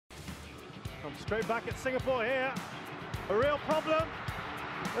Straight back at Singapore here. A real problem.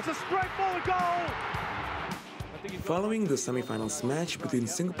 It's a straightforward goal. Following the semifinals match between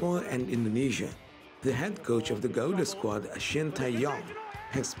Singapore and Indonesia, the head coach of the Garuda squad, Shin Tae-Yong,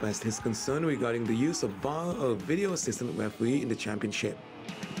 expressed his concern regarding the use of VAR or video assistant referee in the championship.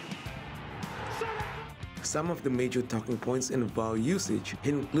 Some of the major talking points in VAR usage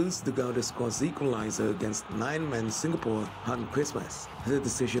includes the Garuda squad's equalizer against nine-man Singapore on Christmas. The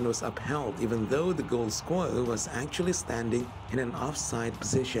decision was upheld even though the goal scorer was actually standing in an offside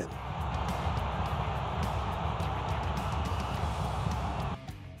position.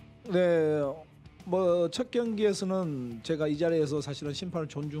 네, 첫 경기에서는 제가 이 자리에서 사실은 심판을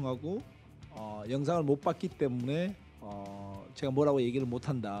존중하고 영상을 못 봤기 때문에 제가 뭐라고 얘기를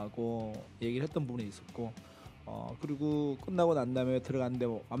못한다고 얘기를 했던 부분이 있었고 그리고 끝나고 난 다음에 들어갔는데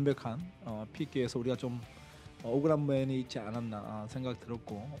완벽한 PK에서 우리가 좀 억울한 면이 있지 않았나 생각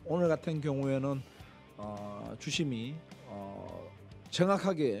들었고 오늘 같은 경우에는 주심이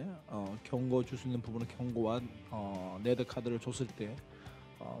정확하게 경고 줄 수 있는 부분은 경고와 레드 카드를 줬을 때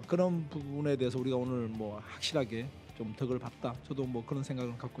그런 부분에 대해서 우리가 오늘 뭐 확실하게 좀 덕을 봤다. 저도 뭐 그런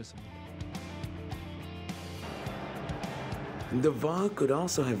생각을 갖고 있습니다. The VAR could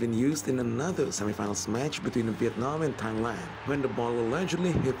also have been used in another semifinals match between Vietnam and Thailand when the ball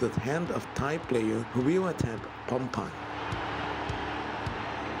allegedly hit the hand of Thai player Wiratap Pompan.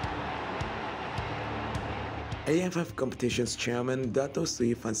 AFF competitions chairman Dato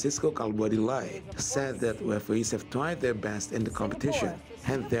Sri Francisco Calbuadilai said that referees have tried their best in the competition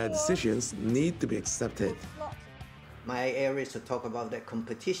and their decisions need to be accepted. My area is to talk about the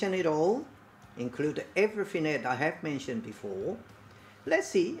competition at all, include everything that I have mentioned before. Let's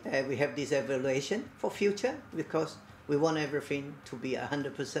see, we have this evaluation for future because we want everything to be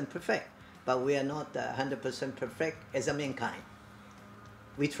 100% perfect, but we are not 100% perfect as a mankind.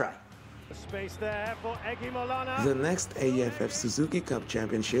 We try. Space there for Egi Maulana. The next AFF Suzuki Cup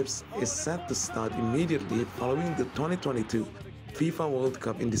Championships is set to start immediately following the 2022 FIFA World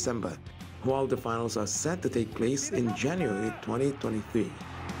Cup in December, while the finals are set to take place in January 2023.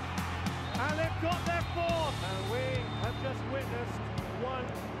 And they've got